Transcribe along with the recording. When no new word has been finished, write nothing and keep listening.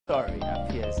story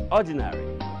appears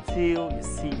ordinary till you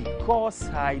see the core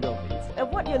side of it. And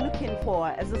what you're looking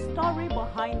for is the story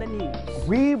behind the news.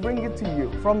 We bring it to you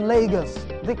from Lagos,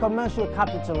 the commercial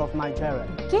capital of Nigeria.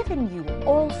 Giving you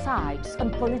all sides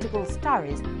and political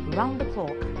stories round the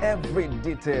clock. Every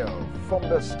detail from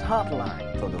the start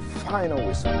line to the final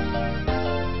whistle.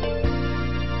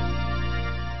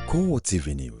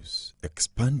 CoreTV News,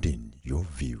 expanding your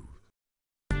view.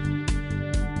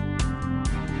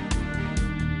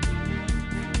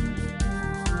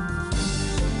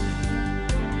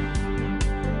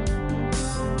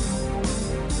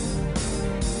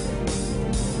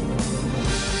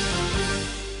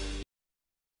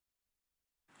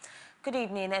 Good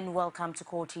evening and welcome to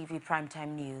CoreTV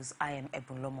Primetime News. I am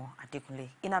Ebulomo Adekunle.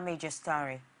 In a major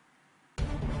story,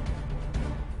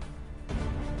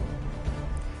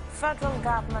 federal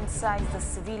government says the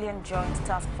Civilian Joint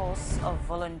Task Force of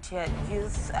Volunteer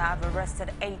Youth have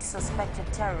arrested 8 suspected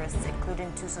terrorists,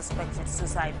 including 2 suspected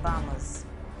suicide bombers.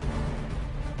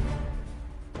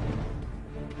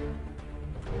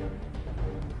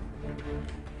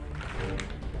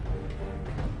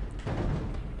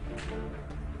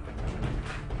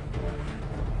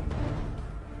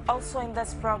 Also in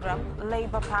this program,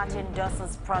 Labour Party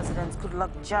endorses President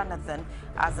Goodluck Jonathan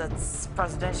as its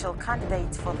presidential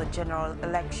candidate for the general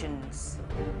elections.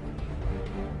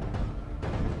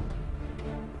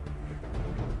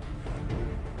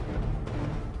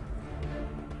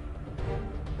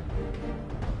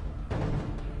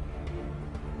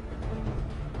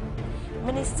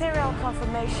 Ministerial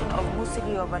confirmation of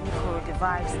Musili Obanikoro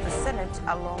divides the Senate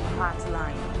along party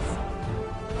lines.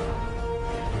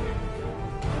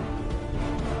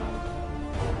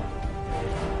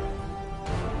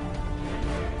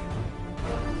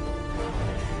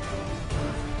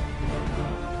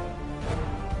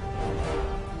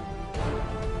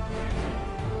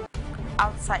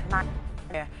 Outside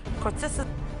Nigeria, criticism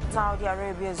of Saudi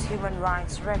Arabia's human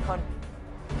rights record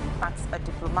marks a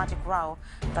diplomatic row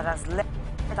that has led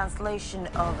to the cancellation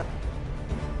of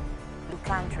 2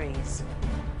 countries.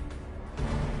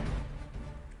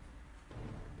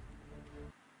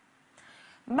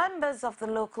 Members of the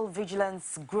local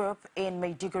vigilance group in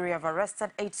Maiduguri have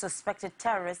arrested 8 suspected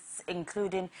terrorists,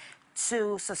 including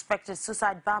 2 suspected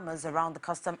suicide bombers around the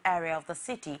custom area of the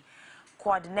city.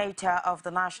 Coordinator of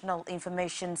the National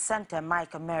Information Center,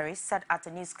 Mike Mary, said at a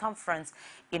news conference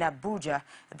in Abuja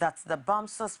that the bomb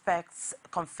suspects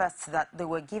confessed that they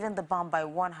were given the bomb by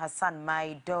one Hassan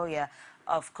Maidoya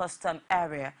of custom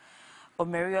area.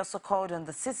 Omeri also called on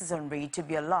the citizenry to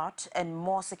be alert and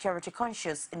more security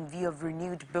conscious in view of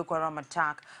renewed Boko Haram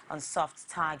attack on soft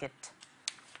target.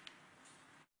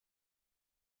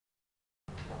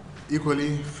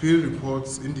 Equally, field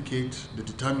reports indicate the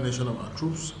determination of our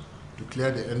troops to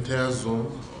clear the entire zone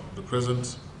of the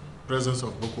presence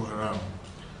of Boko Haram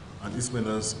and its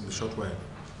menace in the short while.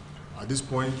 At this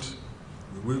point,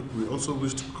 we also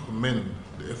wish to commend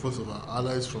the efforts of our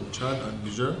allies from Chad and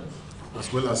Niger,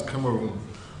 as well as Cameroon,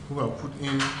 who have put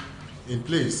in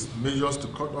place measures to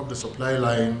cut off the supply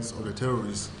lines of the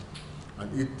terrorists,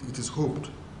 and it is hoped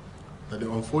that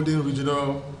the unfolding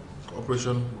regional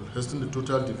cooperation will hasten the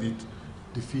total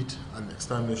defeat and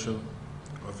extermination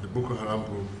of the Boko Haram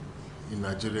group in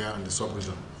Nigeria and the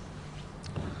sub-region.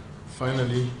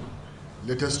 Finally,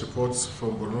 latest reports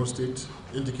from Borno State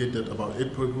indicate that about 8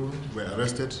 people were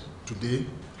arrested today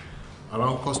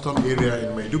around custom area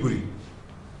in Maiduguri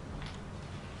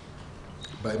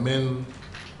by men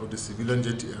of the civilian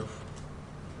JTF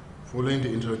following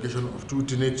the interrogation of 2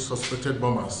 teenage suspected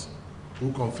bombers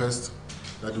who confessed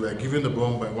that they were given the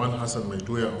bomb by one Hassan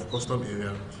Maidoya of custom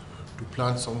area to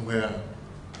plant somewhere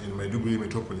in Maiduguri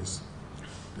metropolis.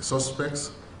 The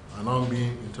suspects are now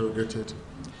being interrogated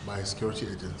by security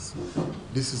agents.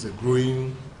 This is a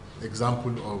growing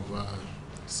example of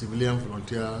civilian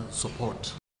volunteer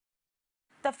support.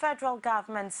 The federal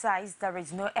government says there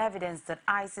is no evidence that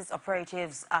ISIS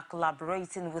operatives are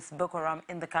collaborating with Boko Haram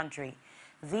in the country.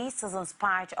 This is in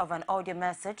spite of an audio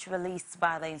message released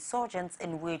by the insurgents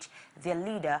in which their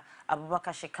leader,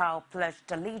 Abubakar Shekau,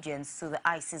 pledged allegiance to the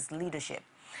ISIS leadership.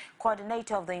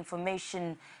 Coordinator of the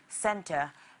Information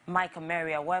Center, Mike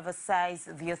Mary, however, says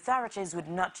the authorities would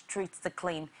not treat the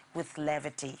claim with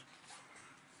levity.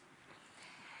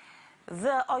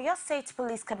 The Oyo State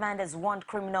Police Command has warned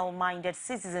criminal-minded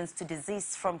citizens to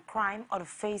desist from crime or to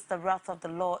face the wrath of the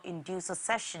law in due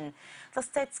succession. The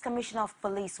state's Commissioner of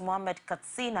Police, Mohammed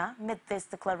Katsina, made this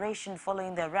declaration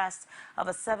following the arrest of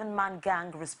a 7-man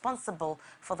gang responsible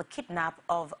for the kidnap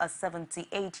of a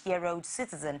 78-year-old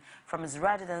citizen from his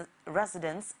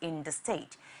residence in the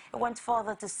state. It went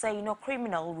further to say no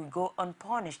criminal will go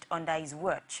unpunished under his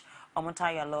watch.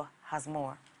 Omontayalo has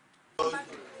more.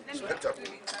 Spectacle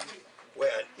where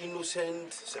an innocent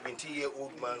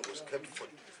 70-year-old man was kept for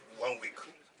 1 week.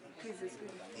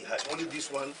 He has only this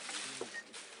one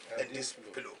and this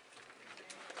pillow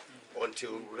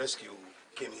until rescue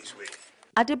came his way.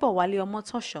 Adebowale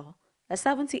Omotosho, a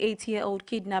 78-year-old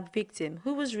kidnapped victim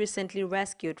who was recently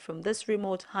rescued from this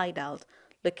remote hideout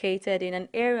located in an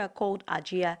area called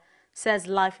Ajia, says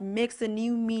life makes a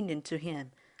new meaning to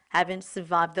him, having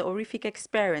survived the horrific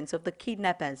experience of the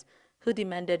kidnappers who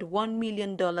demanded $1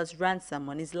 million ransom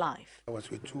on his life. I was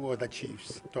with 2 other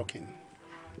chiefs talking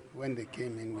when they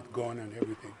came in with gun and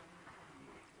everything.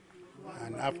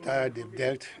 And after they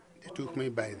dealt, they took me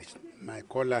by my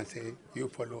collar and said, "You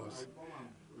follow us."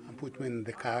 And put me in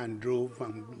the car and drove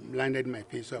and blinded my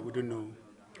face so I wouldn't know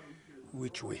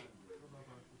which way.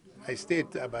 I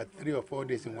stayed about 3 or 4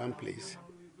 days in one place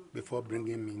before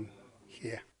bringing me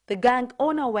here. The gang,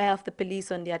 unaware of the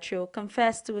police on their trail,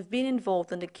 confessed to have been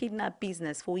involved in the kidnap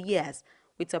business for years,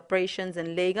 with operations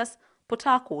in Lagos, Port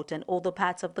Harcourt and other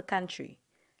parts of the country.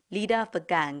 Leader of the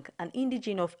gang, an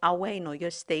indigene of Awe in Oyo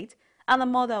State, and the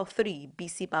mother of 3,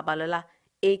 BC Babalola,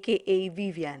 aka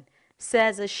Vivian,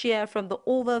 says a share from the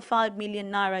over 5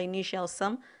 million naira initial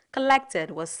sum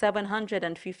collected was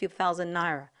 750,000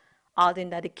 naira,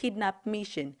 adding that the kidnap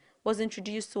mission was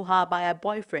introduced to her by her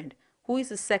boyfriend, who is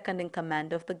the second in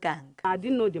command of the gang. I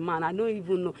didn't know the man. I don't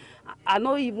even know. I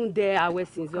know even there I was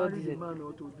since all this. The man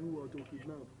or to do or to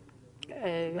kidnap?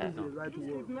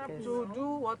 To do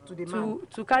what to the man?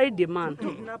 To carry the man.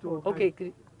 Okay,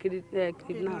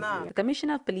 kidnap. The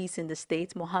Commissioner of Police in the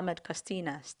state, Mohammed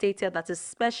Katsina, stated that a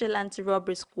special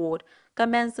anti-robbery squad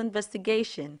commenced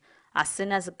investigation as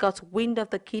soon as it got wind of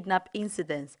the kidnap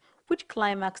incidents, which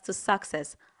climaxed to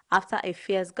success after a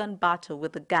fierce gun battle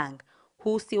with the gang,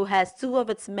 who still has 2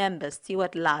 of its members still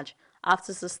at large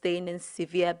after sustaining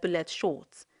severe bullet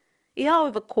shots. He,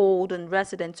 however, called on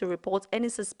residents to report any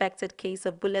suspected case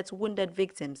of bullet-wounded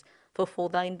victims for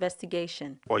further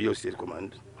investigation. Oyo State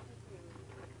Command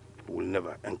will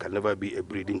never and can never be a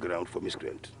breeding ground for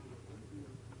miscreants.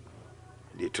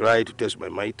 They try to test my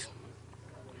might,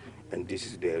 and this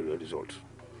is their result.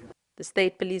 The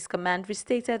State Police Command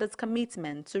restated its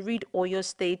commitment to rid Oyo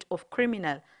State of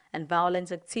criminal and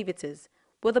violent activities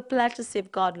with a pledge to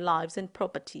safeguard lives and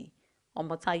property.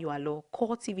 Omontayalo,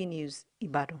 CoreTV News,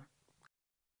 Ibadan.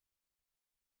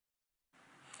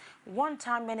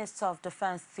 One-time Minister of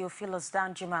Defense Theophilus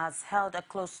Danjuma has held a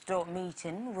closed-door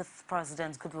meeting with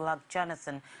President Goodluck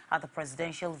Jonathan at the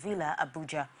Presidential Villa,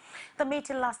 Abuja. The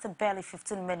meeting lasted barely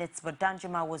 15 minutes, but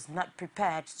Danjuma was not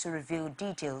prepared to reveal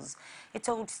details. He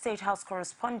told State House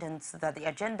correspondents that the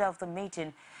agenda of the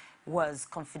meeting was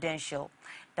confidential.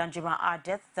 Danjuma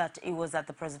added that he was at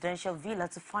the Presidential Villa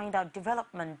to find out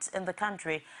developments in the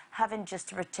country, having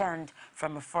just returned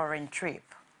from a foreign trip.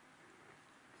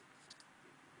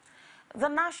 The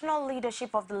national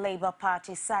leadership of the Labour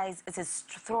Party says it is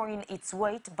throwing its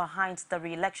weight behind the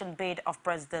re-election bid of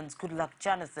President Goodluck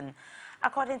Jonathan.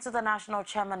 According to the national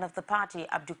chairman of the party,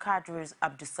 Abdulkadir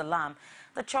Abdulsalam,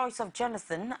 the choice of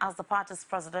Jonathan as the party's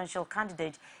presidential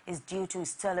candidate is due to his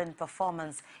sterling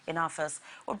performance in office.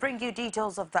 We'll bring you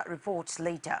details of that report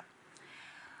later.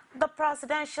 The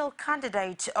presidential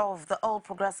candidate of the All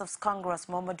Progressives Congress,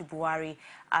 Muhammadu Buhari,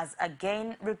 has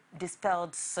again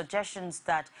dispelled suggestions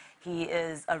that he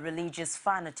is a religious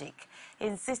fanatic. He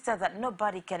insisted that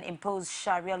nobody can impose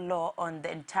Sharia law on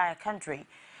the entire country.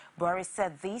 Buhari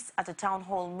said this at a town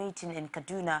hall meeting in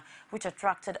Kaduna, which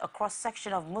attracted a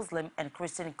cross-section of Muslim and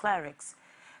Christian clerics.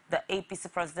 The APC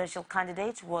presidential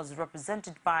candidate was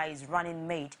represented by his running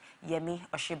mate, Yemi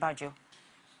Oshibajo.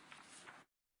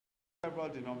 Several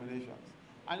denominations,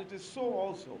 and it is so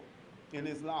also in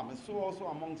Islam, it's so also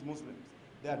amongst Muslims.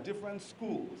 There are different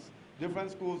schools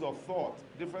of thought,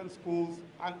 different schools,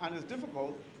 and it's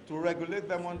difficult to regulate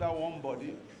them under one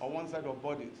body or one set of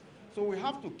bodies. So we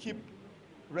have to keep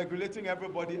regulating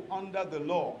everybody under the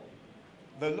law.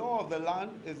 The law of the land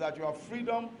is that you have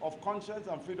freedom of conscience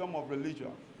and freedom of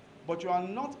religion, but you are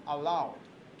not allowed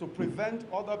to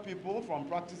prevent other people from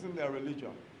practicing their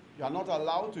religion. You are not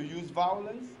allowed to use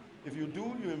violence. If you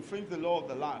do, you infringe the law of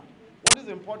the land. What is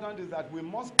important is that we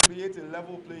must create a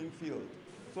level playing field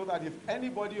so that if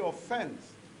anybody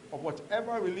offends of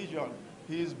whatever religion,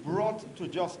 he is brought to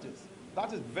justice.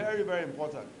 That is very, very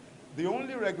important. The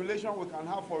only regulation we can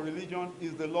have for religion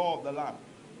is the law of the land.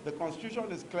 The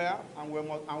Constitution is clear, and we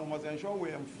must ensure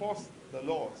we enforce the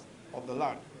laws of the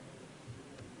land.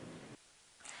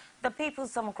 The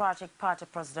People's Democratic Party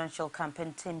presidential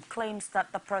campaign team claims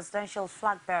that the presidential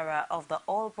flag bearer of the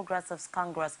All Progressives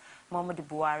Congress, Muhammadu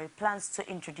Buhari, plans to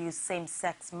introduce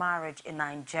same-sex marriage in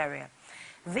Nigeria.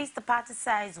 This, the party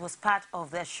says, was part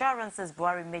of the assurances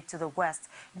Buhari made to the West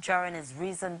during his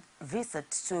recent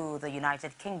visit to the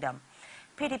United Kingdom.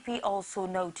 PDP also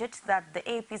noted that the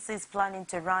APC is planning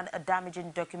to run a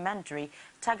damaging documentary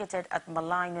targeted at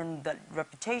maligning the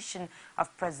reputation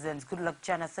of President Goodluck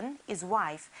Jonathan, his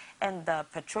wife, and the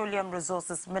Petroleum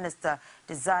Resources Minister,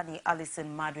 Dizani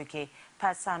Alison Madueke.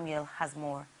 Pa Samuel has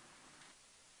more.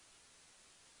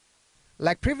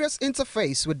 Like previous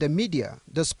interface with the media,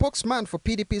 the spokesman for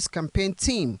PDP's campaign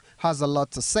team has a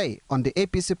lot to say on the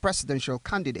APC presidential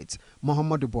candidate,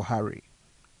 Muhammadu Buhari.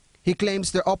 He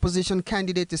claims the opposition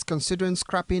candidate is considering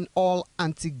scrapping all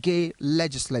anti-gay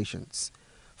legislations.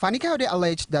 Fani Kaude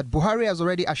alleged that Buhari has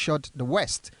already assured the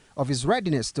West of his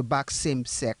readiness to back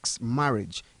same-sex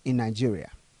marriage in Nigeria.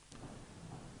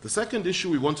 The second issue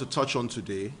we want to touch on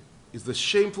today is the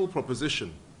shameful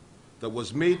proposition that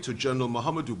was made to General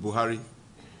Muhammadu Buhari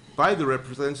by the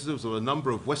representatives of a number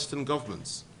of Western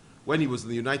governments when he was in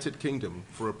the United Kingdom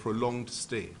for a prolonged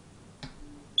stay.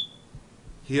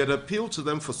 He had appealed to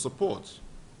them for support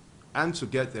and to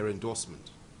get their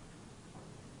endorsement.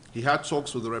 He had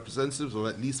talks with the representatives of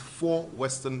at least 4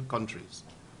 Western countries.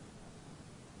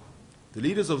 The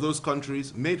leaders of those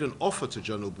countries made an offer to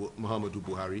General Muhammadu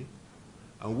Buhari,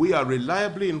 and we are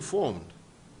reliably informed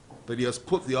that he has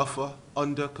put the offer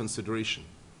under consideration.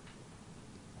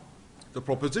 The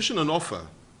proposition and offer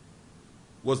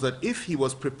was that if he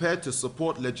was prepared to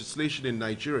support legislation in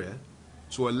Nigeria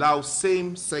to allow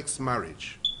same-sex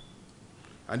marriage,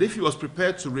 and if he was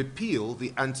prepared to repeal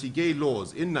the anti-gay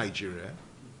laws in Nigeria,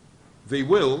 they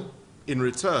will, in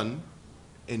return,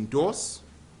 endorse,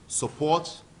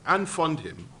 support, and fund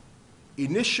him,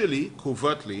 initially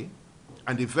covertly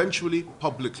and eventually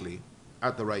publicly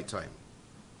at the right time.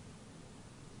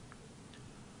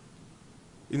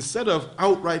 Instead of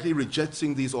outrightly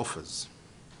rejecting these offers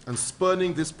and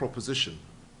spurning this proposition,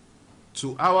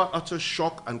 to our utter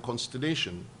shock and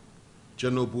consternation,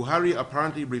 General Buhari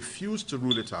apparently refused to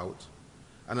rule it out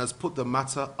and has put the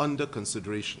matter under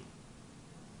consideration.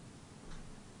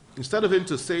 Instead of him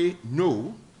to say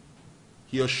no,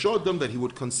 he assured them that he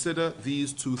would consider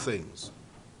these 2 things.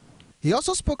 He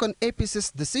also spoke on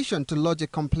APC's decision to lodge a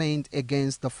complaint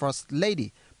against the First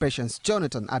Lady, Patience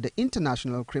Jonathan, at the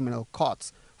International Criminal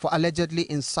Court for allegedly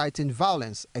inciting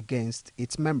violence against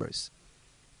its members.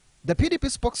 The PDP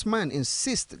spokesman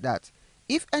insists that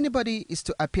if anybody is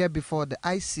to appear before the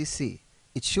ICC,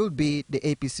 it should be the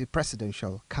APC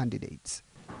presidential candidates.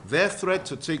 Their threat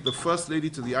to take the First Lady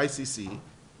to the ICC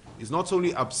is not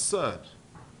only absurd,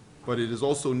 but it is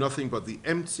also nothing but the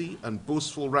empty and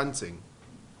boastful ranting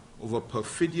of a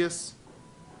perfidious,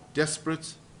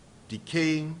 desperate,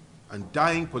 decaying, and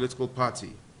dying political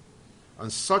party,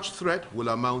 and such threat will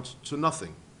amount to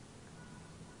nothing.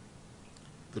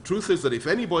 The truth is that if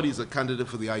anybody is a candidate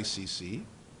for the ICC,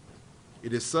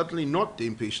 it is certainly not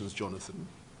Dame Patience Jonathan,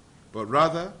 but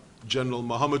rather General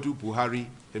Muhammadu Buhari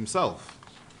himself.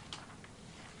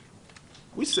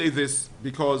 We say this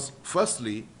because,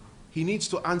 firstly, he needs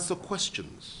to answer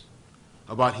questions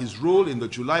about his role in the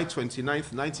July 29,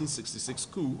 1966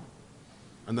 coup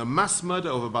and the mass murder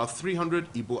of about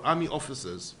 300 Igbo army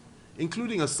officers,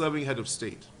 including a serving head of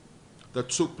state, that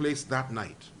took place that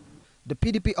night. The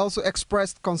PDP also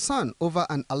expressed concern over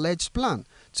an alleged plan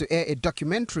to air a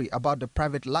documentary about the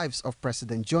private lives of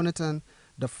President Jonathan,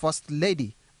 the First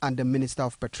Lady, and the Minister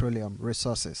of Petroleum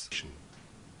Resources.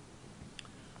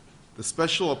 The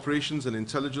Special Operations and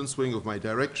Intelligence Wing of my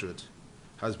directorate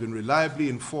has been reliably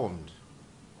informed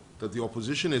that the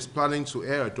opposition is planning to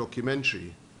air a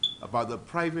documentary about the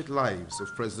private lives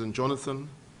of President Jonathan,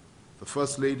 the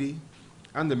First Lady,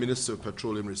 and the Minister of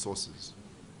Petroleum Resources.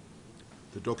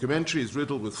 The documentary is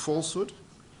riddled with falsehood,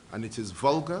 and it is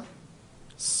vulgar,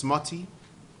 smutty,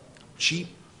 cheap,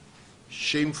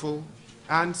 shameful,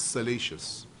 and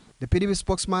salacious. The PDP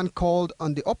spokesman called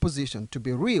on the opposition to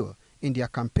be real in their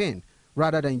campaign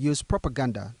rather than use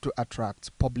propaganda to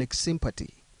attract public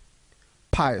sympathy.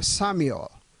 Pa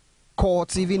Samuel,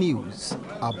 CoreTV News,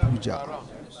 Abuja.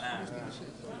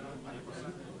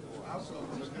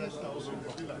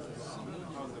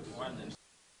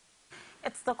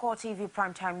 It's the CoreTV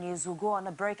Primetime News. We'll go on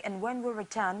a break, and when we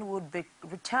return, we'll be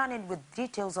returning with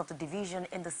details of the division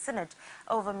in the Senate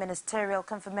over ministerial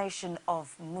confirmation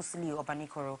of Musiliu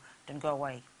Obanikoro. Don't go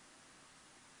away.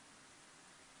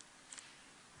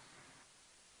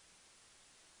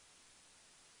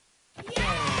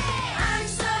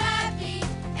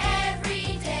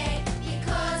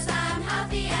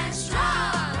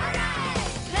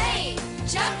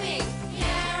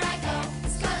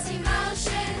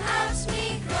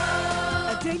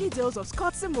 Daily dose of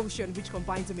Scott's Emotion, which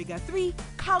combines omega-3,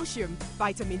 calcium,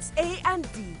 vitamins A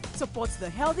and D, supports the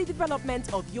healthy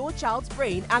development of your child's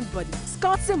brain and body.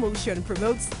 Scott's Emotion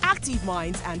promotes active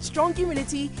minds and strong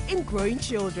immunity in growing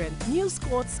children. New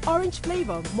Scott's Orange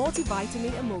Flavor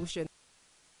Multivitamin Emotion.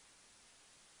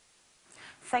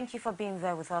 Thank you for being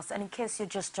there with us. And in case you're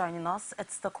just joining us,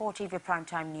 it's the CoreTV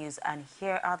Primetime News, and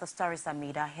here are the stories that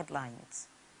made our headlines.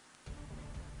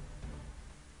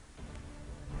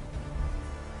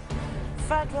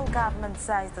 Federal government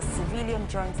says the Civilian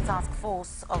Joint Task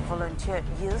Force of Volunteer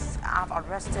Youth have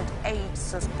arrested 8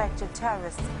 suspected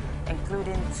terrorists,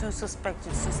 including 2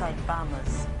 suspected suicide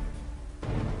bombers.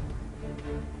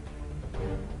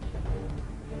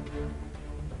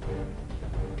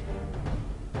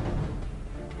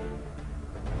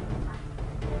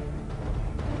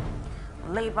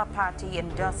 Labour Party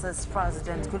endorses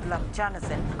President Goodluck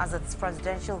Jonathan as its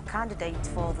presidential candidate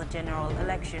for the general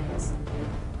elections.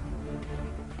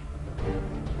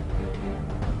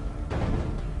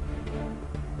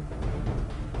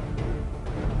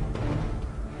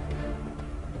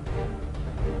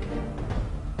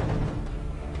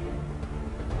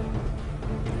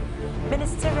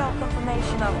 Ministerial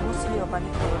confirmation of Musiliu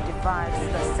Obanikoro divides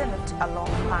the Senate along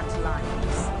party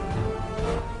lines.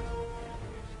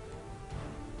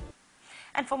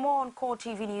 And for more on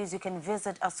CoreTV News, you can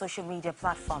visit our social media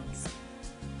platforms.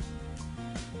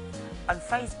 On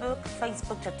Facebook,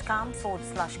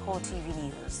 facebook.com/CoreTV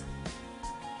News.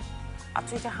 Our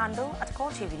Twitter handle at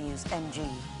CoreTV News MG.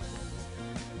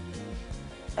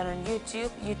 And on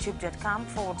YouTube,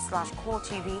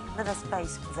 youtube.com/CoreTV,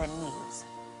 space then news.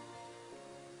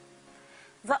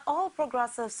 The All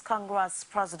Progressives Congress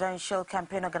Presidential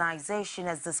Campaign Organization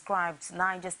has described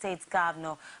Niger State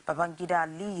Governor Babangida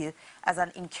Aliyu as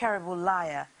an incurable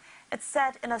liar. It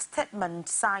said in a statement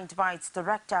signed by its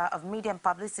Director of Media and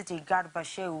Publicity, Garba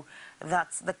Shehu,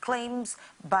 that the claims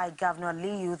by Governor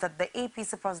Aliyu that the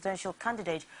APC presidential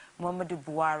candidate, Muhammadu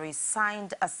Buhari,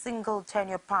 signed a single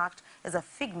tenure pact is a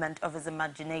figment of his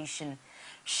imagination.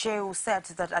 Shehu said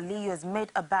that Aliyu has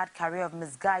made a bad career of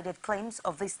misguided claims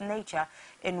of this nature,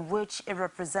 in which he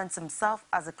represents himself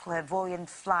as a clairvoyant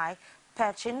fly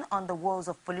perching on the walls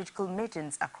of political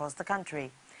meetings across the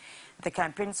country. The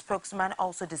campaign spokesman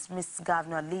also dismissed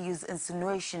Governor Aliyu's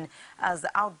insinuation as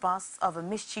the outbursts of a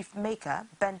mischief maker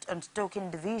bent on stoking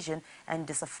division and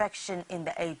disaffection in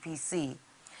the APC.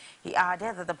 He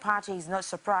added that the party is not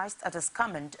surprised at his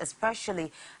comment,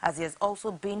 especially as he has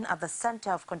also been at the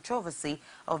center of controversy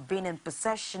of being in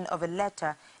possession of a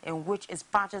letter in which his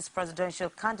party's presidential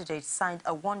candidate signed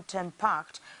a one-term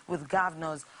pact with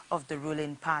governors of the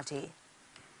ruling party.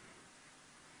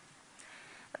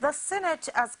 The Senate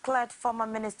has cleared former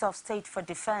Minister of State for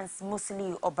Defense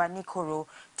Musiliu Obanikoro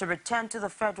to return to the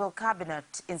federal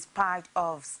cabinet in spite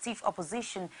of stiff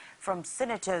opposition from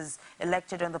senators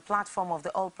elected on the platform of the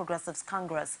All Progressives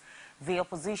Congress. The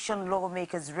opposition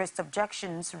lawmakers raised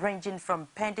objections ranging from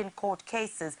pending court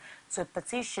cases to a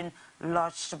petition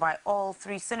lodged by all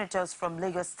 3 senators from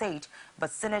Lagos State,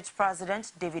 but Senate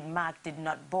President David Mark did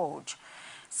not budge.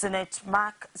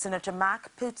 Senator Mark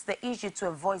put the issue to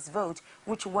a voice vote,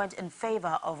 which went in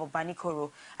favor of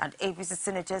Obanikoro, and APC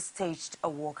senators staged a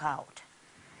walkout.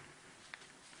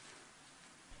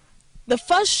 The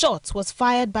first shot was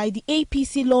fired by the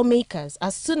APC lawmakers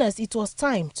as soon as it was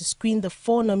time to screen the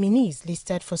 4 nominees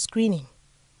listed for screening.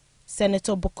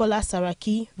 Senator Bukola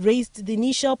Saraki raised the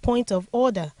initial point of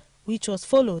order, which was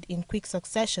followed in quick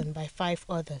succession by 5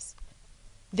 others.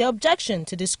 The objection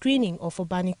to the screening of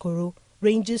Obanikoro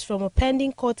ranges from a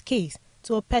pending court case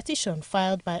to a petition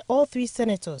filed by all 3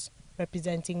 senators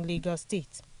representing Lagos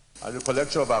State. And the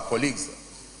collection of our colleagues,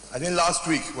 I think last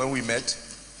week when we met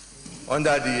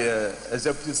under the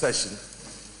executive session,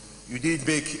 you did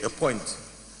make a point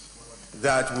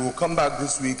that we will come back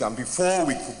this week, and before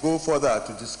we could go further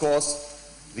to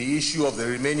discuss the issue of the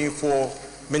remaining 4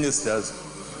 ministers,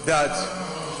 that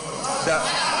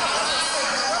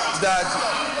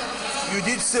you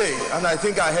did say, and I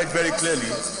think I heard very clearly,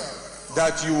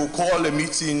 that you will call a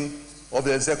meeting of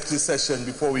the executive session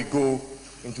before we go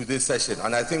into this session.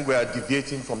 And I think we are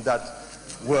deviating from that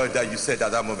word that you said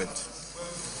at that moment.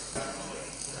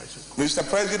 Mr.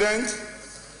 President,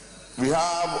 we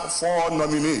have 4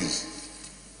 nominees.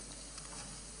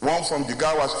 One from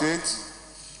Jigawa State,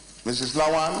 Mrs.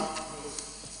 Lawan,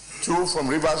 2 from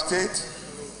Rivers State,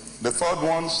 the 3rd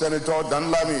one, Senator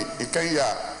Danlami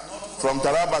Ikenya from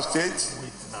Taraba State,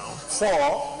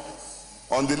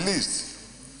 4 on the list,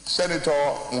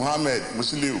 Senator Muhammad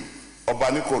Musiliu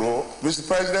Obanikoro. Mr.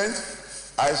 President,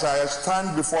 as I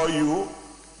stand before you,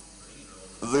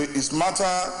 this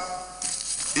matter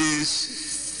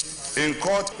is in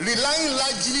court, relying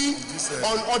largely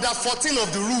on order 14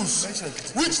 of the rules,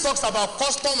 which talks about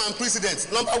custom and precedent.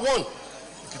 Number 1,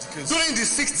 during the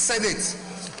 6th Senate,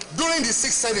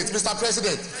 Mr.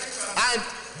 President, and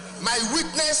my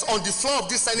witness on the floor of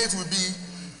this Senate will be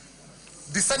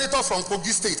the senator from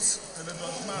Kogi State,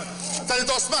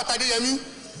 Senator Smart Adeyemi.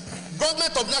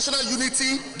 Government of National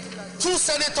Unity, 2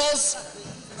 senators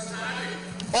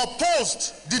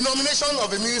opposed the nomination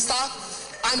of a minister,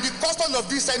 and the custom of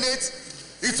this Senate,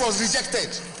 it was rejected.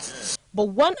 But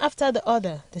one after the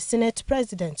other, the Senate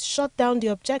President shut down the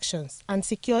objections and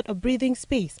secured a breathing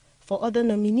space for other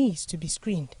nominees to be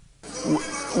screened.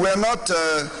 We're not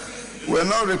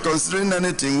reconsidering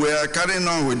anything. We are carrying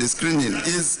on with the screening.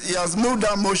 He has moved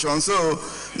that motion, so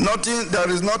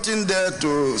there is nothing there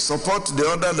to support the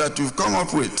order that you've come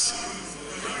up with.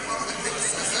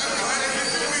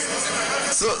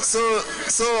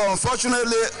 So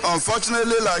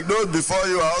unfortunately, like those before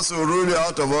you, I also rule you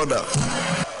out of order.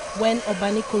 When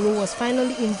Obanikoro was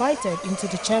finally invited into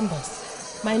the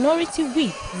chambers, Minority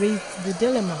Whip raised the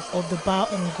dilemma of the bow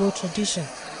and go tradition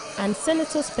and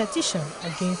Senator's petition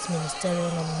against ministerial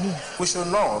nominees. We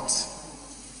should not,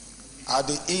 at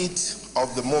the heat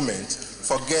of the moment,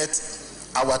 forget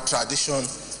our tradition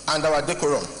and our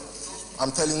decorum.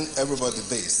 I'm telling everybody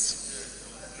this.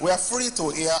 We are free to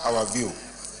hear our view.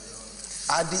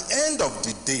 At the end of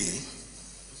the day,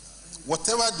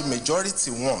 whatever the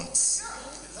majority wants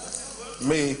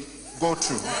may go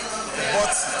through.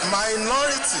 But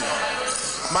minority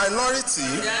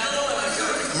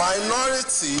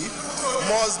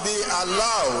must be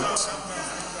allowed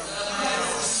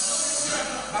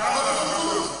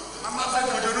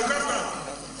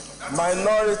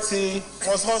minority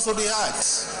must also be heard,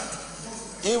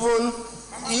 even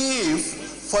if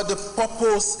for the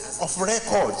purpose of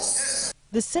records.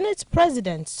 The Senate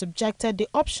President subjected the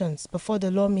options before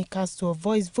the lawmakers to a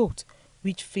voice vote,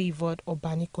 which favored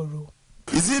Obanikoro.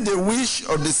 Is it the wish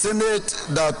of the Senate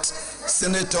that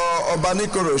Senator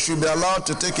Obanikoro should be allowed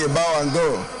to take a bow and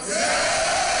go?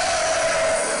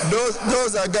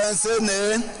 Those against say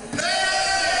nay.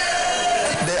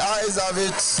 The ayes have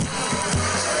it.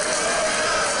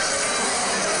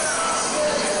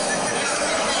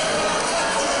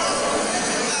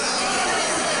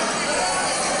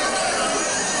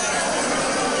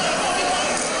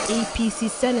 APC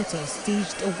senators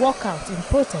staged a walkout in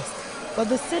protest, but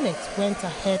the Senate went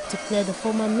ahead to clear the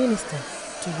former minister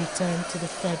to return to the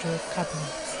federal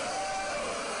cabinet.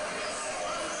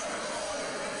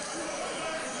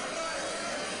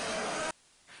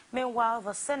 Meanwhile,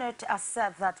 the Senate has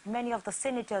said that many of the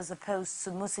senators opposed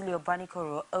to Musiliu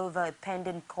Obanikoro over a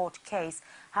pending court case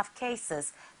have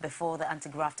cases before the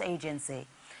anti-graft agency.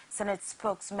 Senate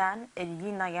spokesman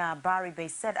Yinaya Baribe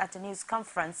said at a news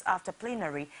conference after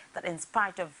plenary that in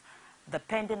spite of the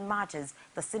pending matters,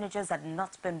 the senators had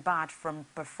not been barred from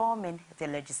performing their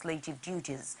legislative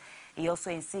duties. He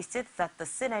also insisted that the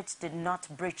Senate did not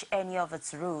breach any of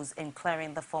its rules in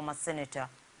clearing the former senator.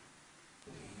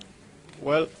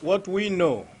 Well, what we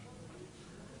know,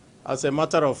 as a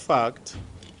matter of fact,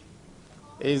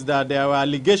 is that there were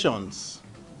allegations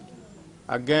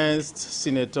against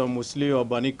Senator Musiliu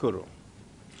Obanikoro.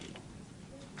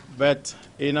 But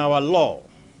in our law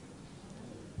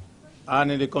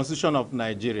and in the Constitution of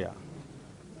Nigeria,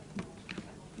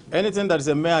 anything that is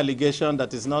a mere allegation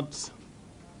that is not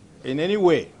in any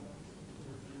way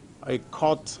a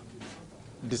court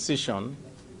decision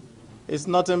is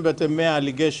nothing but a mere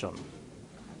allegation.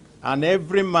 And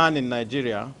every man in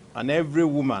Nigeria, and every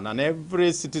woman, and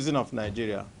every citizen of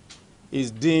Nigeria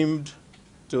is deemed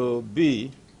to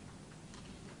be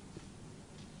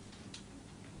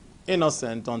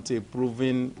innocent until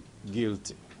proven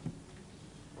guilty.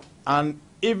 And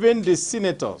even the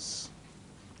senators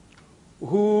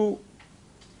who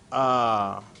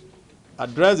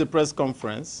addressed the press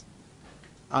conference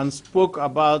and spoke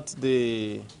about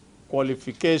the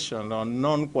qualification or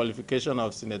non-qualification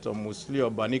of Senator Musiliu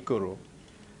Obanikoro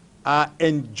are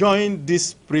enjoying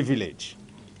this privilege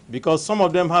because some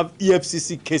of them have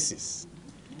EFCC cases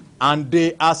and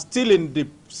they are still in the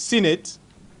Senate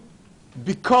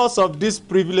because of this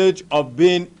privilege of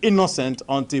being innocent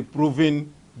until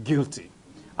proven guilty.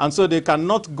 And so they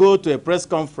cannot go to a press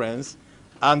conference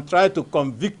and try to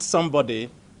convict somebody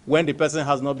when the person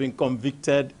has not been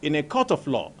convicted in a court of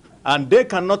law. And they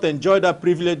cannot enjoy that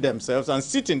privilege themselves and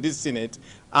sit in this Senate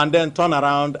and then turn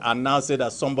around and now say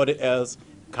that somebody else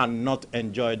cannot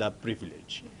enjoy that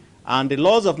privilege. And the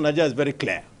laws of Nigeria is very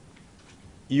clear.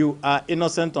 You are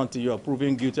innocent until you are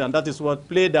proven guilty, and that is what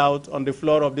played out on the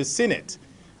floor of the Senate.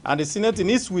 And the Senate, in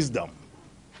its wisdom,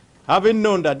 having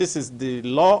known that this is the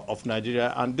law of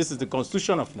Nigeria and this is the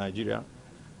constitution of Nigeria,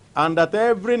 and that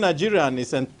every Nigerian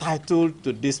is entitled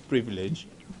to this privilege,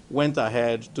 went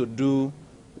ahead to do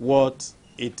what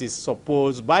it is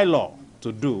supposed by law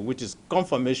to do, which is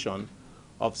confirmation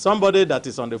of somebody that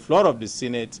is on the floor of the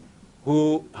Senate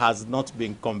who has not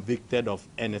been convicted of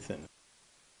anything.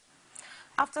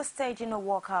 After staging a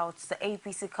walkout, the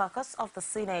APC caucus of the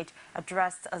Senate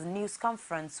addressed a news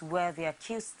conference where they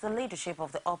accused the leadership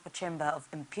of the upper chamber of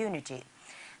impunity.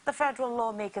 The federal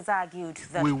lawmakers argued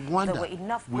that there were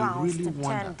enough grounds to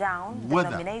turn down the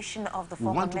nomination of the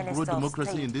former Minister of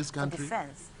State in this country, for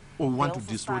Defense. or we want to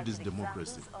destroy this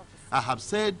democracy. I have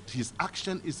said his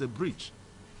action is a breach.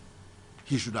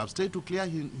 He should have stayed to clear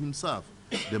himself.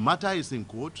 The matter is in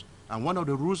court, and one of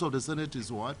the rules of the Senate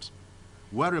is what?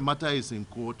 Where a matter is in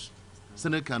court,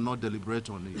 Senate cannot deliberate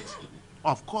on it.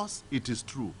 Of course, it is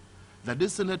true that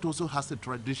this Senate also has a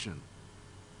tradition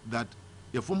that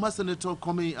a former senator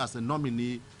coming as a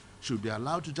nominee should be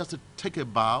allowed to just take a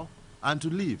bow and to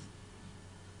leave.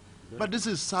 But this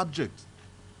is subject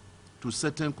to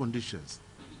certain conditions.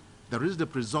 There is the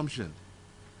presumption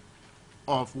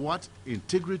of what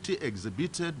integrity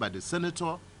exhibited by the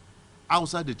senator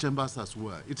outside the chambers as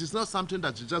well. It is not something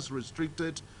that is just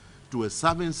restricted to a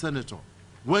serving senator.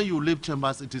 When you leave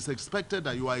chambers, it is expected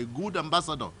that you are a good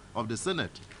ambassador of the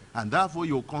Senate, and therefore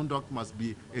your conduct must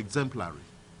be exemplary.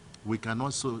 We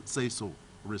cannot say so,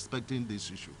 respecting this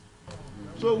issue.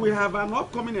 So we have an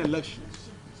upcoming election,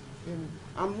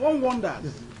 and one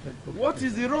wonders, what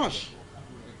is the rush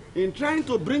in trying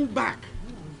to bring back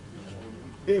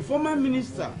a former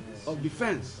Minister of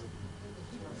Defense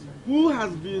who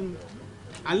has been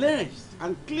alleged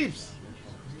and clips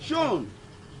shown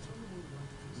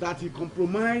that he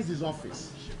compromised his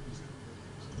office?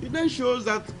 It then shows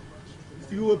that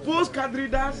you oppose card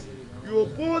readers, you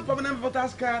oppose permanent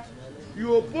voters card,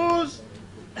 you oppose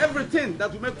everything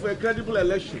that will make for a credible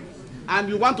election, and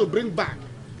you want to bring back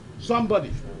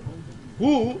somebody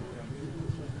who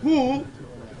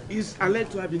is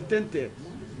alleged to have been tainted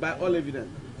by all evidence.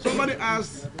 Somebody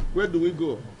asked, where do we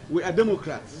go? We are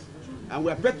Democrats and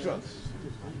we are patriots.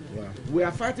 Wow. We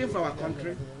are fighting for our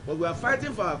country, but we are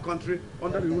fighting for our country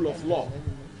under the rule of law.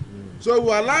 So we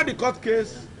allow the court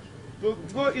case to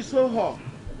go its own home.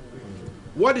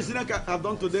 What the Senate have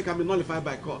done today can be nullified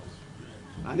by court.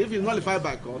 And if it's nullified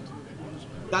by court,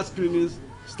 that screening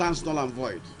stands null and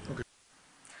void. Okay.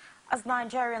 As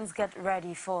Nigerians get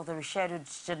ready for the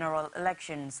rescheduled general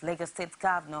elections, Lagos State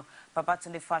Governor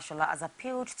Babatunde Fashola has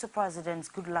appealed to President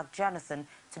Goodluck Jonathan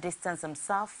to distance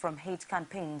himself from hate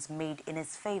campaigns made in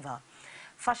his favor.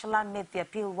 Fashola made the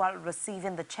appeal while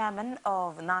receiving the chairman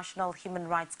of the National Human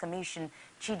Rights Commission,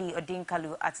 Chidi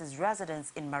Odinkalu, at his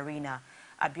residence in Marina.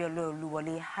 Abiolo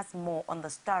Luwole has more on the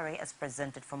story as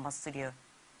presented from our studio.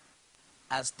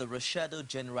 As the rescheduled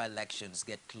general elections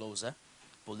get closer,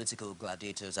 political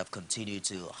gladiators have continued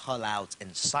to haul out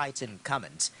inciting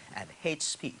comments and hate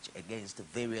speech against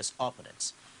various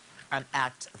opponents, an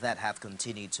act that have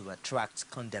continued to attract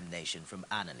condemnation from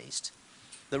analysts.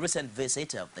 The recent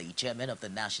visit of the chairman of the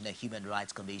National Human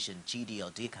Rights Commission, Chidi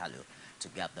Odinkalu, to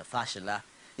Governor Fashola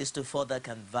is to further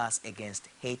canvass against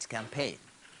hate campaign.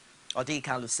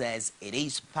 Odinkalu says it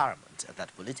is paramount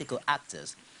that political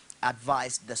actors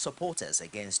advise the supporters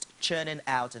against churning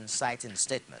out inciting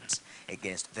statements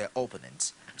against their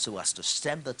opponents so as to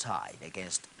stem the tide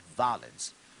against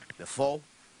violence before,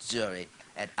 during,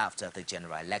 and after the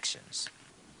general elections.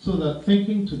 So that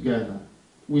thinking together,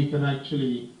 we can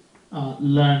actually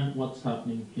learn what's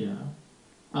happening here.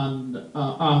 And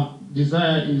our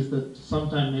desire is that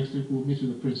sometime next week we'll meet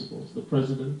with the principals, the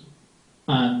President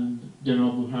and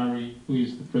General Buhari, who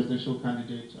is the presidential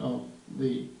candidate of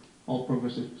the All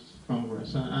Progressives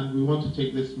Congress. And we want to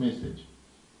take this message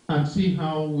and see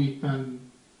how we can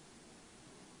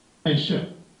ensure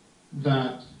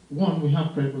that, one, we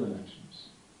have credible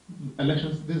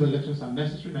elections. These elections are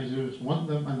necessary, Nigerians want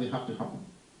them, and they have to happen.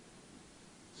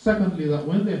 Secondly, that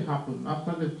when they happen,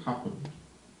 after they've happened,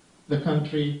 the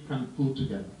country can pull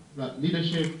together, that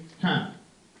leadership can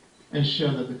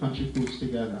ensure that the country pulls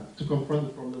together to confront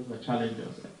the problems that challenge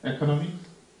us. Economics,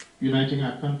 uniting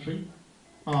our country,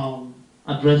 and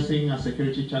addressing our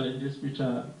security challenges, which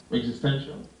are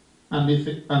existential,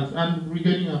 and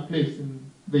regaining our place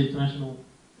in the international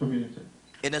community.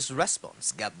 In his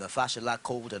response, Governor Fashola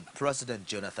called on President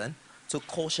Jonathan to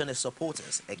caution his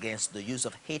supporters against the use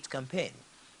of hate campaign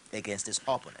against his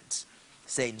opponents,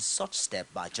 saying such step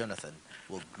by Jonathan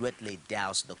will greatly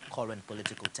douse the current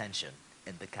political tension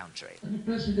in the country. And the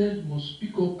president must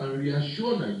speak up and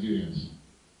reassure Nigerians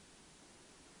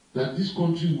that this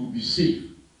country will be safe,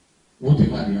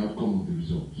 whatever the outcome of the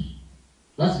results.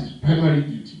 That's his primary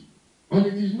duty. And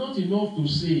it is not enough to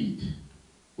say it,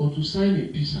 or to sign a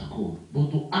peace accord, but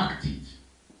to act it.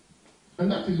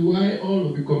 And that is why all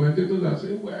of the commentators are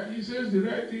saying, well, he says the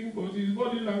right thing, but his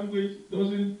body language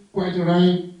doesn't quite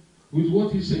rhyme with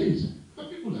what he says. And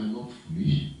people are not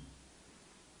foolish.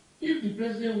 If the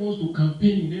president wants to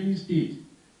campaign in any state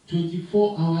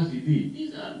 24 hours a day,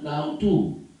 he's allowed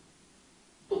to.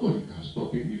 Nobody can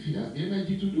stop him if he has the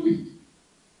energy to do it.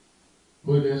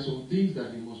 But there are some things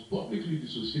that he must publicly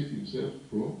dissociate himself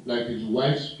from, like his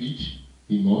wife's speech.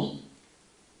 He must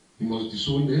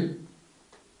disown them.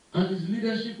 And his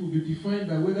leadership will be defined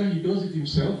by whether he does it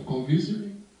himself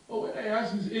convincingly or whether he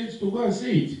asks his aides to go and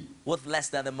say it. With less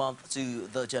than a month to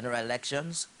the general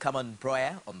elections, common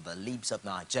prayer on the lips of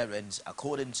Nigerians,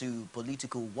 according to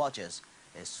political watchers,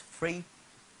 is free,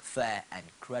 fair and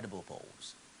credible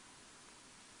polls.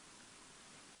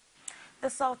 The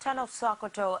Sultan of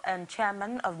Sokoto and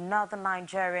chairman of Northern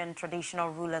Nigerian Traditional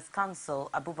Rulers Council,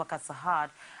 Abubakar Sahad,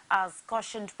 has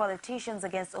cautioned politicians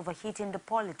against overheating the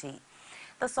polity.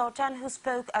 The Sultan, who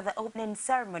spoke at the opening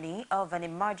ceremony of an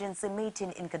emergency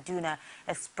meeting in Kaduna,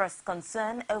 expressed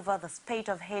concern over the spate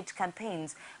of hate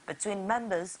campaigns between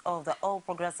members of the All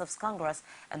Progressives Congress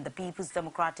and the People's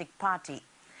Democratic Party.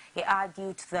 He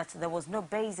argued that there was no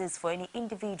basis for any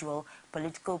individual,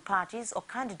 political parties or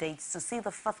candidates to see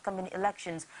the forthcoming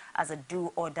elections as a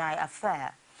do-or-die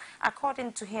affair.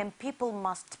 According to him, people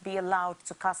must be allowed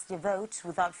to cast their votes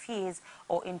without fears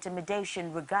or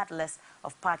intimidation regardless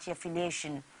of party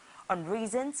affiliation. On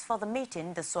reasons for the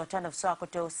meeting, the Sultan of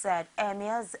Sokoto said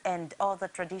emirs and other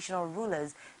traditional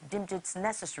rulers deemed it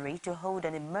necessary to hold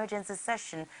an emergency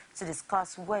session to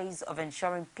discuss ways of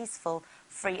ensuring peaceful,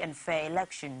 free and fair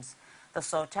elections. The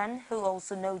Sultan, who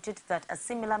also noted that a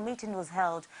similar meeting was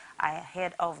held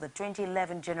ahead of the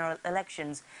 2011 general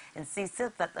elections,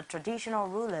 insisted that the traditional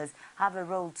rulers have a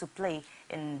role to play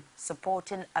in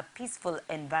supporting a peaceful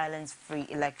and violence-free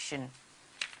election.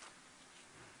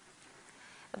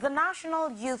 The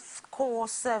National Youth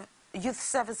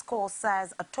Service Corps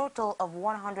says a total of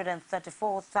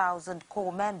 134,000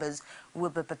 corps members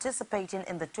will be participating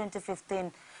in the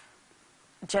 2015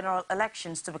 general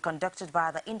elections to be conducted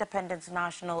by the Independent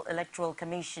National Electoral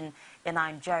Commission in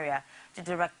Nigeria. The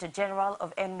Director General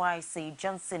of NYC,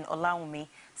 Johnson Olawumi,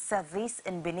 said this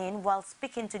in Benin while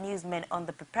speaking to newsmen on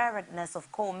the preparedness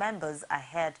of corps members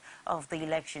ahead of the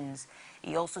elections.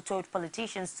 He also told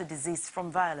politicians to desist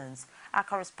from violence. Our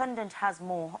correspondent has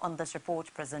more on this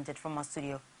report presented from our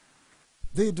studio.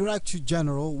 The Director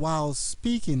General, while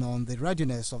speaking on the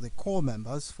readiness of the corps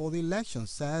members for the election,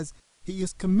 says he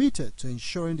is committed to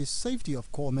ensuring the safety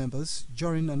of corps members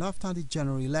during and after the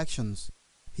general elections.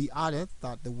 He added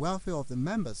that the welfare of the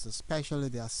members, especially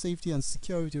their safety and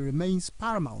security, remains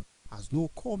paramount, as no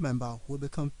corps member will be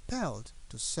compelled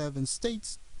to serve in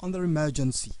states under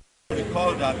emergency.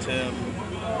 Recall that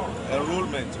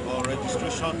enrollment or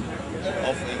registration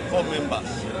of corps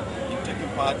members in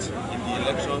taking part in the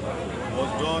election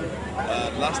was done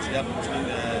last year between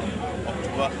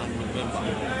October and November.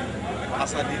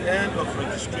 As at the end of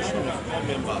registration of corps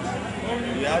members,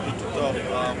 we had a total of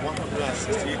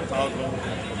 168,000 of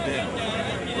them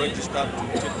registered to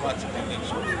take part in the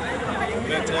election.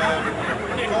 But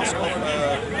because of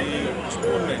the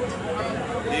postponement,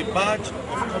 the batch of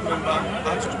corps members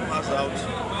had to pass out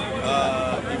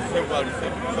in February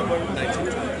 19 to be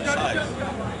precise,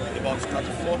 about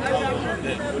 34,000 of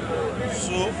them.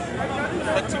 So,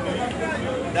 effectively,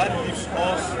 that leaves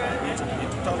us with a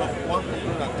total of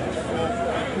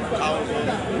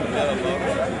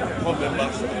 134,000 corps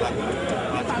members that are going to take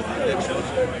part in the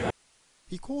elections.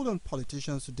 He called on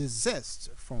politicians to desist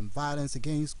from violence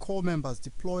against corps members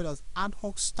deployed as ad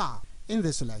hoc staff in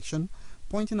this election,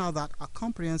 pointing out that a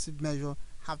comprehensive measure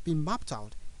have been mapped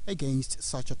out against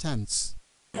such attempts.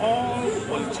 All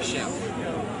politicians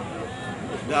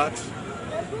that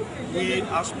we,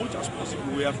 as much as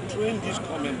possible, we have trained these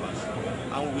corps members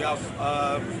and we have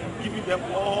given them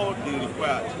all they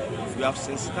required. We have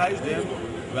sensitized them,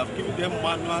 we have given them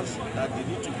manuals that they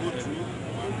need to go through,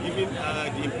 given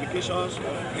the implications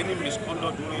of any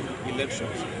misconduct during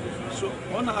elections. So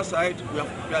on our side, we have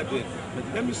prepared it. But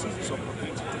let me seize this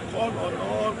opportunity to call on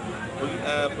all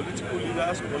political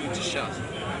leaders, politicians,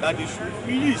 that they should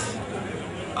please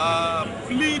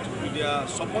plead with their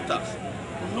supporters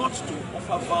not to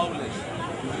offer violence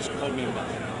to these core members.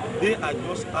 They are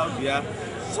just out there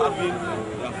serving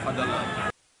their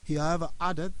fatherland. He, however,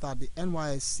 added that the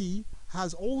NYSC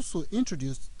has also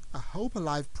introduced a Hope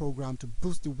Alive program to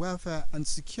boost the welfare and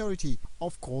security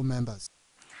of core members.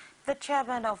 The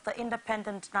chairman of the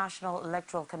Independent National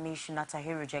Electoral Commission,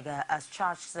 Atahiru Jega, has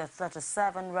charged the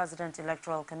 37 resident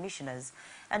electoral commissioners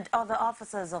and other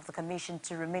officers of the commission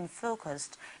to remain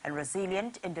focused and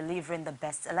resilient in delivering the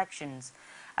best elections.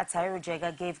 Atahiru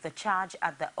Jega gave the charge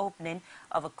at the opening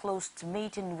of a closed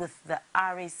meeting with the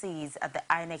RACs at the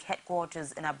INEC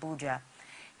headquarters in Abuja.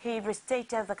 He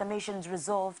restated the Commission's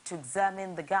resolve to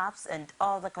examine the gaps and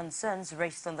other concerns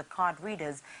raised on the card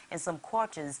readers in some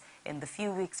quarters in the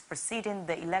few weeks preceding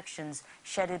the elections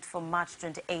scheduled for March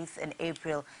 28th and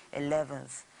April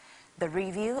 11th. The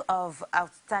review of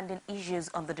outstanding issues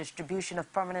on the distribution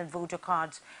of permanent voter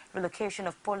cards, relocation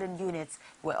of polling units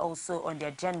were also on the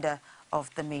agenda of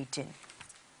the meeting.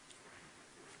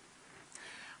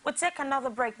 We'll take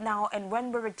another break now, and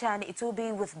when we return, it will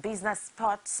be with business,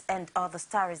 sports, and other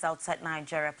stories outside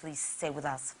Nigeria. Please stay with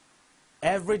us.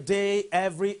 Every day,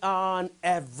 every hour, and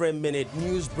every minute,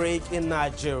 news break in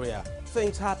Nigeria.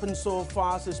 Things happen so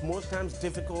fast, it's most times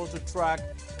difficult to track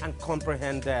and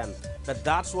comprehend them. But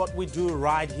that's what we do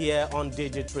right here on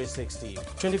Digi360.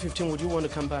 2015, would you want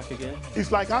to come back again?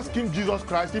 It's like asking Jesus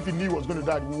Christ if he knew he was going to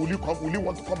die, will you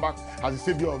want to come back as the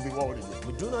savior of the world again?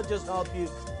 We do not just help you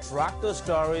track the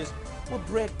stories, we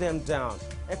break them down,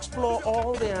 explore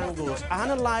all the angles,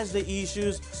 analyze the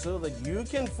issues so that you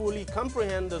can fully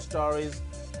comprehend the stories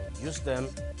and use them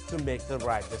to make the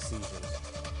right decisions.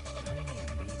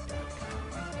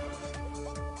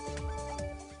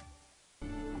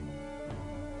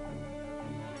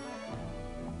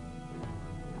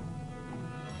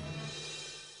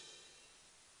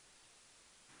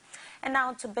 And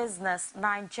now to business.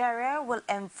 Nigeria will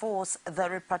enforce the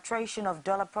repatriation of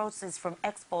dollar proceeds from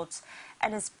exports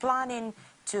and is planning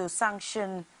to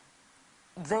sanction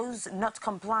those not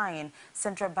complying,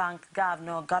 Central Bank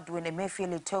Governor Godwin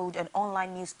Emefiele told an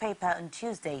online newspaper on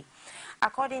Tuesday.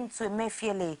 According to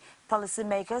Emefiele,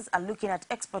 policymakers are looking at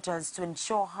exporters to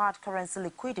ensure hard currency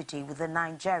liquidity within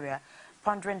Nigeria,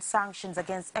 pondering sanctions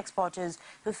against exporters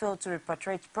who fail to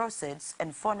repatriate proceeds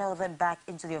and funnel them back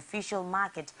into the official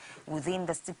market within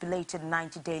the stipulated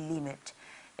 90-day limit.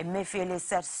 Emefiele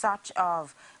said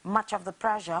much of the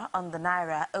pressure on the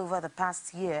naira over the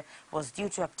past year was due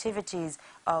to activities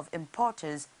of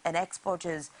importers and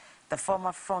exporters, the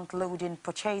former front-loading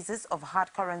purchases of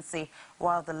hard currency,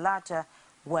 while the latter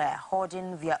were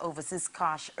hoarding their overseas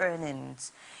cash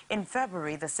earnings. In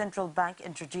February, the central bank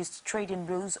introduced trading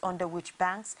rules under which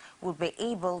banks will be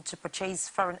able to purchase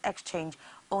foreign exchange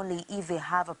only if they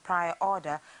have a prior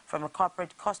order from a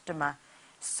corporate customer,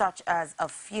 such as a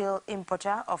fuel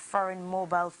importer or foreign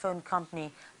mobile phone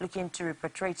company looking to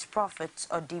repatriate profits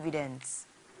or dividends.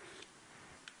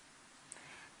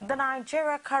 The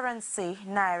Nigeria currency,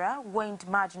 naira, waned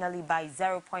marginally by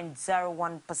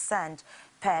 0.01%,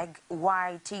 peg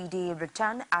YTD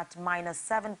return at minus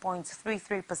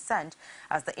 7.33%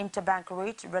 as the interbank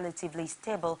rate relatively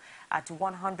stable at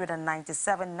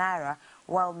 197 naira,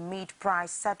 while mid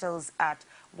price settles at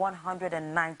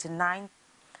 199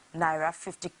 naira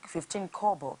 15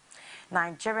 kobo.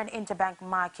 Nigerian interbank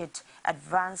market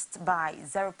advanced by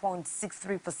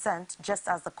 0.63%, just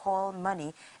as the call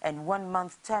money and 1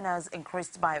 month tenors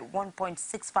increased by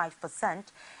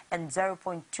 1.65% and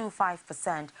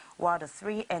 0.25%, while the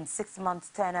 3 and 6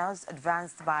 month tenors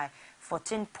advanced by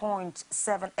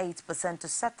 14.78% to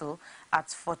settle at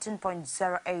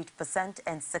 14.08%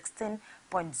 and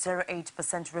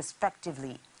 16.08%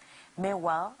 respectively.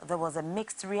 Meanwhile, there was a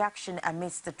mixed reaction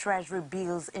amidst the Treasury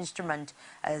bills instrument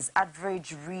as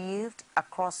average yield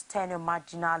across tenure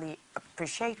marginally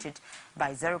appreciated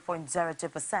by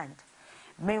 0.02%.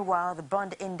 Meanwhile, the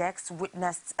bond index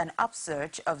witnessed an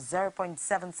upsurge of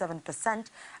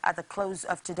 0.77% at the close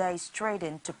of today's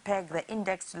trading to peg the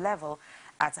index level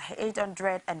at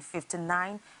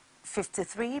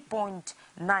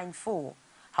 853.94.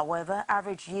 However,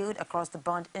 average yield across the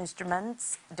bond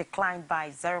instruments declined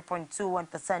by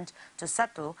 0.21% to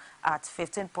settle at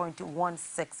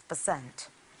 15.16%.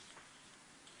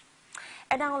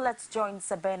 And now let's join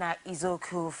Sabena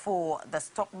Izoku for the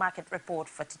stock market report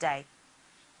for today.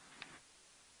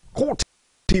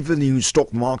 CoreTV News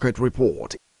Stock Market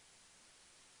Report.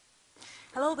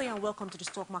 Hello there and welcome to the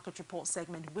Stock Market Report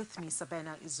segment with me,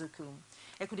 Sabena Izuku.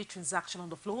 Equity transaction on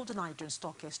the floor of the Nigerian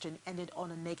Stock Exchange ended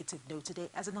on a negative note today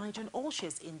as the Nigerian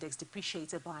All-Shares Index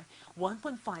depreciated by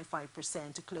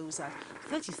 1.55% to close at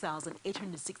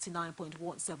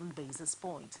 30,869.17 basis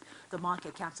points. The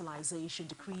market capitalization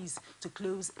decreased to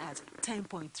close at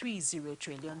 10.30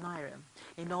 trillion naira.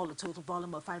 In all, a total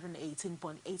volume of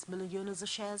 518.8 million units of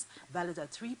shares valued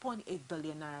at 3.8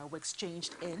 billion naira were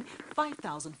exchanged in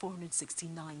 5,469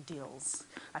 deals.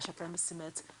 Ashaklem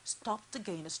Cement stopped the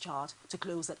gainers chart to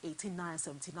close at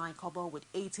 89.79 kobo with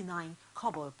 89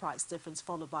 kobo price difference,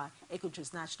 followed by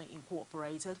Ecotrans National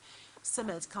Incorporated,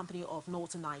 Cement Company of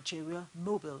Northern Nigeria,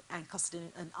 Mobil, and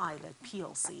Custodian and Islet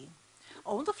PLC.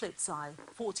 On the flip side,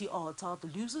 40 oil topped the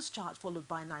losers chart, followed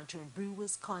by Nigerian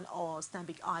Brewers, Con Oil,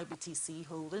 Stanbic IBTC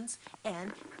Holdings,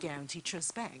 and Guarantee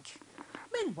Trust Bank.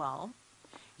 Meanwhile,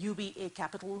 UBA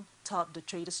Capital topped the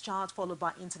traders chart, followed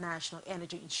by International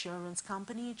Energy Insurance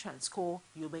Company, Transcore,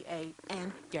 UBA,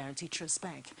 and Guarantee Trust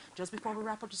Bank. Just before we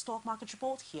wrap up the stock market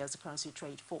report, here's the currency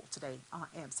trade for today. I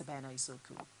am Sabana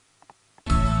Izuku.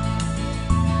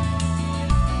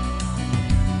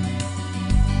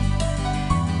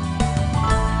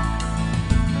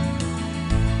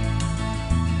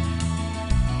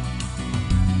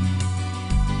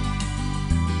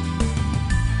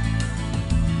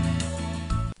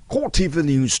 CoreTV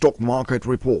News Stock Market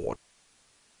Report.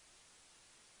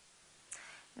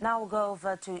 Now we'll go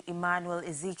over to Emmanuel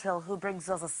Ezekiel, who brings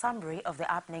us a summary of the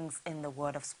happenings in the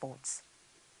world of sports.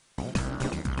 Power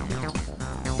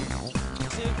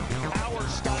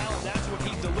style, that's what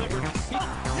he delivered.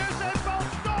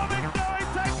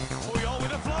 Puyol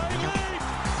with a flying lead.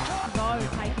 Go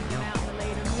taking them out in the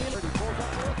lead.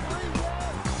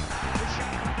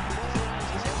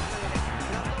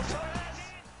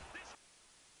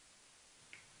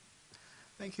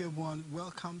 Thank you, everyone.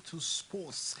 Welcome to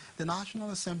sports. The National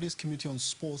Assembly's Committee on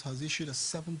Sports has issued a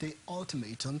 7-day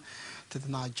ultimatum to the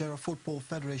Nigeria Football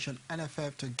Federation,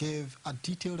 NFF, to give a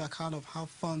detailed account of how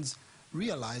funds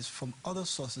realized from other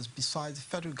sources besides the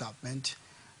federal government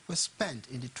were spent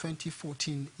in the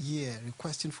 2014 year,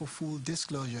 requesting for full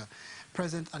disclosure.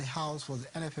 Present at the House was the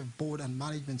NFF board and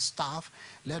management staff,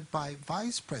 led by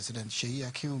Vice President Sheyi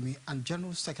Akinwumi and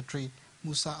General Secretary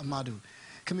Musa Amadu.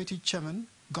 Committee Chairman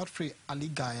Godfrey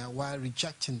Aligaya, while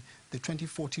rejecting the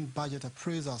 2014 budget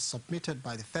appraisal submitted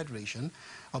by the Federation,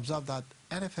 observed that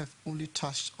NFF only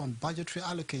touched on budgetary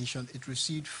allocation it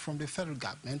received from the federal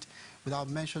government without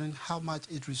mentioning how much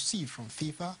it received from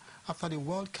FIFA after the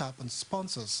World Cup and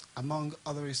sponsors, among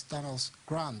other external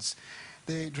grants.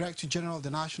 The Director General of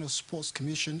the National Sports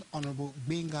Commission, Honorable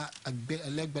Benga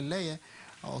Elegbeleye,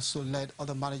 also led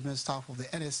other management staff of the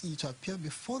NSE to appear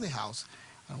before the House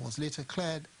and was later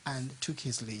cleared and took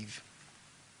his leave.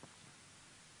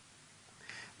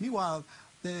 Meanwhile,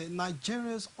 the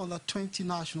Nigeria's under-20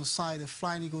 national side, the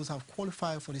Flying Eagles, have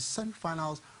qualified for the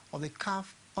semi-finals of the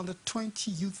CAF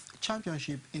Under-20 Youth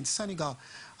Championship in Senegal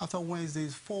after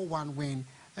Wednesday's 4-1 win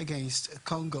against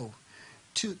Congo.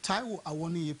 Taiwo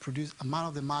Awoniyi produced a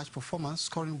man-of-the-match performance,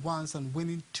 scoring once and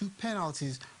winning 2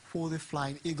 penalties for the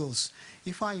Flying Eagles.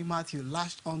 Ifeanyi Matthew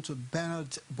lashed onto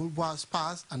Bernard Bulbois'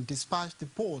 pass and dispatched the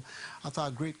ball after a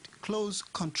great close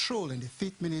control in the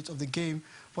 5th minute of the game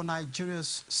for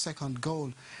Nigeria's second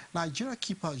goal. Nigeria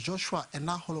keeper Joshua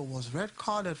Enaholo was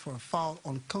red-carded for a foul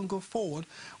on Congo forward,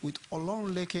 with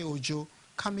Olorunleke Ojo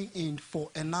coming in for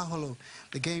Enaholo.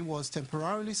 The game was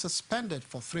temporarily suspended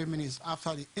for 3 minutes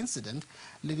after the incident,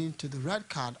 leading to the red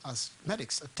card as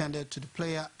medics attended to the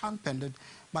player unpended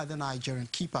by the Nigerian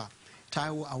keeper.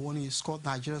 Taiwo Awoniyi scored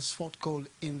Nigeria's 4th goal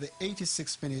in the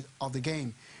 86th minute of the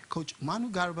game. Coach Manu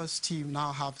Garba's team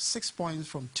now have 6 points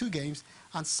from 2 games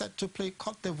and set to play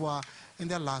Cote d'Ivoire in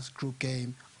their last group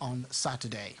game on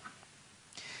Saturday.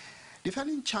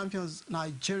 Defending champions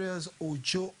Nigeria's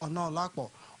Ojo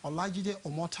Onolapo, Olajide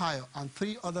Omotayo and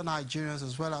 3 other Nigerians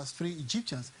as well as 3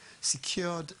 Egyptians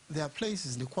secured their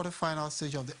places in the quarter-final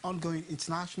stage of the ongoing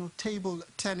International Table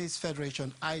Tennis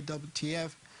Federation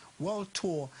IWTF World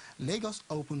Tour Lagos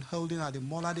Open, holding at the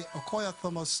Molade Okoya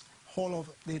Thomas Hall of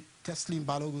the Teslim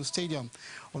Balogun Stadium.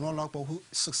 Onolapo, who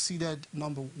succeeded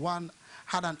number 1,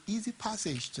 had an easy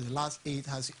passage to the last 8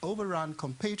 as he overran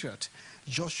compatriot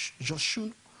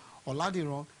Joshun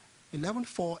Oladiran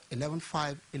 11-4,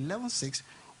 11-5, 11-6,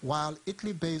 while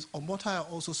Italy-based Omotayo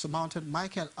also surmounted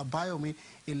Michael Abayomi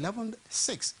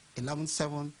 11-6,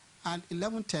 11-7, and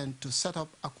 11-10 to set up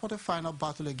a quarter-final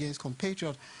battle against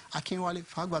compatriot Akinwale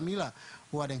Fagbamila,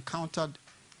 who had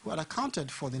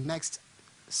accounted for the next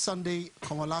Sunday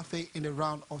Komolafe in the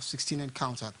round of 16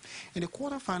 encounter. In the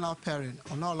quarter-final pairing,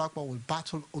 Onolapo will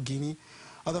battle Ogini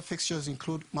Other fixtures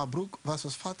include Mabruk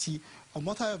versus Fatih,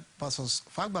 Omota versus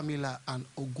Fagbamila, and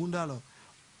Ogundalo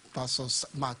versus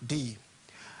Mark D.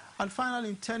 And finally,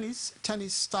 in tennis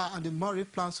star Andy Murray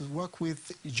plans to work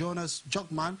with Jonas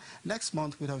Jokman next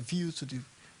month with a view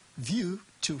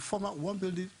to former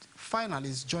Wimbledon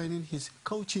finalists joining his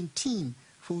coaching team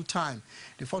full-time.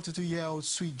 The 42-year-old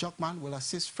Swiss Jokman will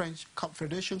assist French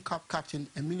Federation Cup captain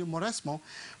Emilio Mauresmo,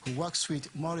 who works with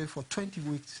Murray for 20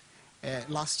 weeks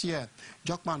last year.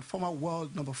 Jokman, former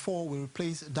world number 4, will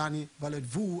replace Danny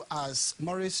Valedvu as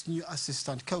Murray's new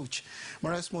assistant coach.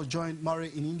 Mauresmo joined Murray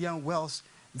in Indian Wells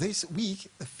this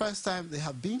week, the first time they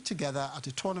have been together at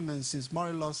a tournament since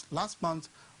Murray lost last month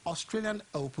Australian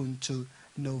Open to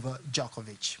Novak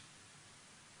Djokovic.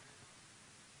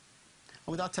 And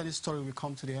with that tennis story, we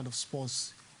come to the end of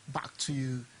sports. Back to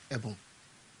you, Ebon.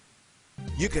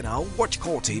 You can now watch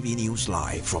CoreTV News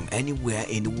live from anywhere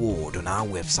in the world on our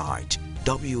website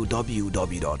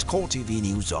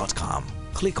www.coretvnews.com.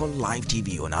 Click on Live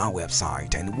TV on our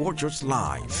website and watch us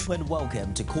live. And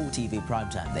welcome to CoreTV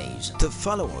Primetime Days. To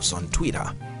follow us on Twitter,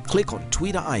 click on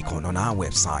Twitter icon on our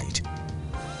website.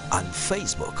 And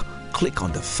Facebook, click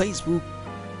on the Facebook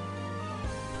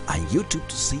and YouTube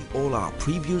to see all our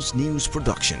previous news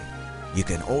production. You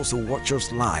can also watch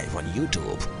us live on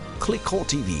YouTube. Click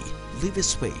CoreTV, leave a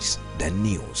space, then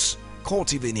news.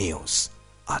 CoreTV News,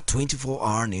 a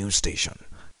 24-hour news station.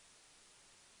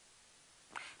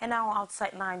 And now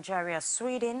outside Nigeria,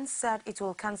 Sweden said it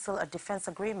will cancel a defense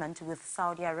agreement with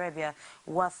Saudi Arabia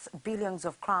worth billions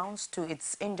of crowns to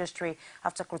its industry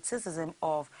after criticism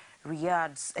of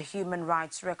Riyadh's human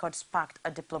rights record sparked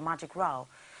a diplomatic row.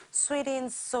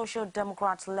 Sweden's Social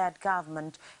Democrat-led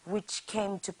government, which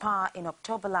came to power in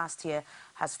October last year,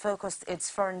 has focused its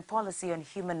foreign policy on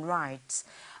human rights.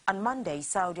 On Monday,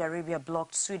 Saudi Arabia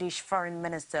blocked Swedish Foreign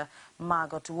Minister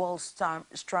Margot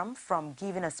Wallström from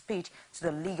giving a speech to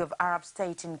the League of Arab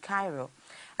States in Cairo.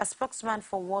 A spokesman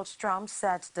for Wallström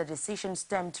said the decision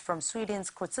stemmed from Sweden's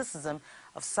criticism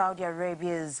of Saudi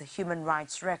Arabia's human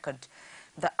rights record.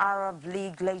 The Arab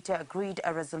League later agreed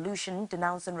a resolution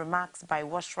denouncing remarks by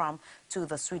Wallström to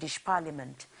the Swedish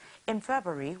parliament. In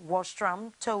February,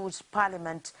 Wallström told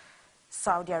parliament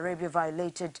Saudi Arabia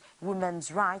violated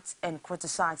women's rights and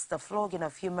criticized the flogging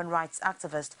of human rights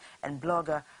activist and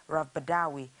blogger Rav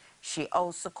Badawi. She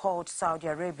also called Saudi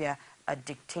Arabia a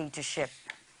dictatorship.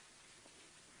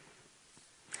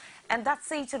 And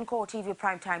that's it on CoreTV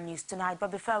Primetime News tonight.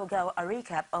 But before we go, a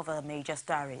recap of the major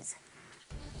stories.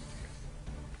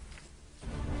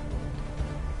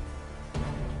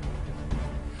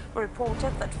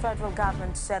 Reported that federal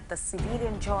government said the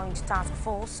Civilian Joint Task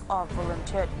Force of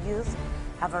Volunteered Youth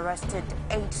have arrested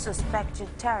 8 suspected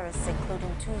terrorists,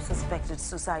 including 2 suspected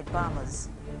suicide bombers.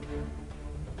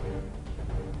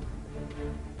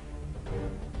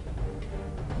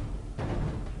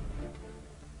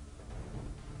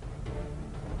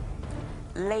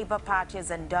 Labour Party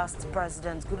has endorsed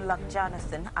President Goodluck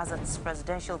Jonathan as its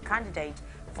presidential candidate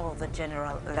for the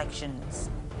general elections.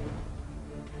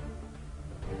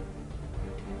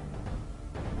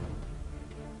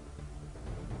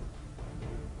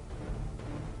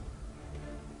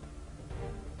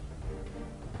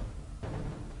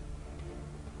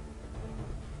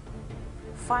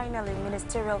 Finally,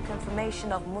 ministerial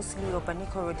confirmation of Musli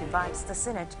Obanikoro divides the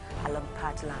Senate along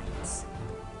party lines.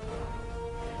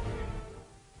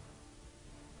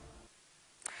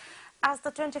 As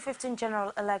the 2015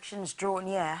 general elections draw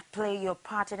near, play your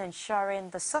part in ensuring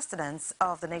the sustenance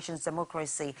of the nation's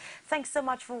democracy. Thanks so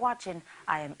much for watching.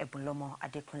 I am Ebulomo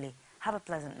Adekunle. Have a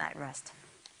pleasant night rest.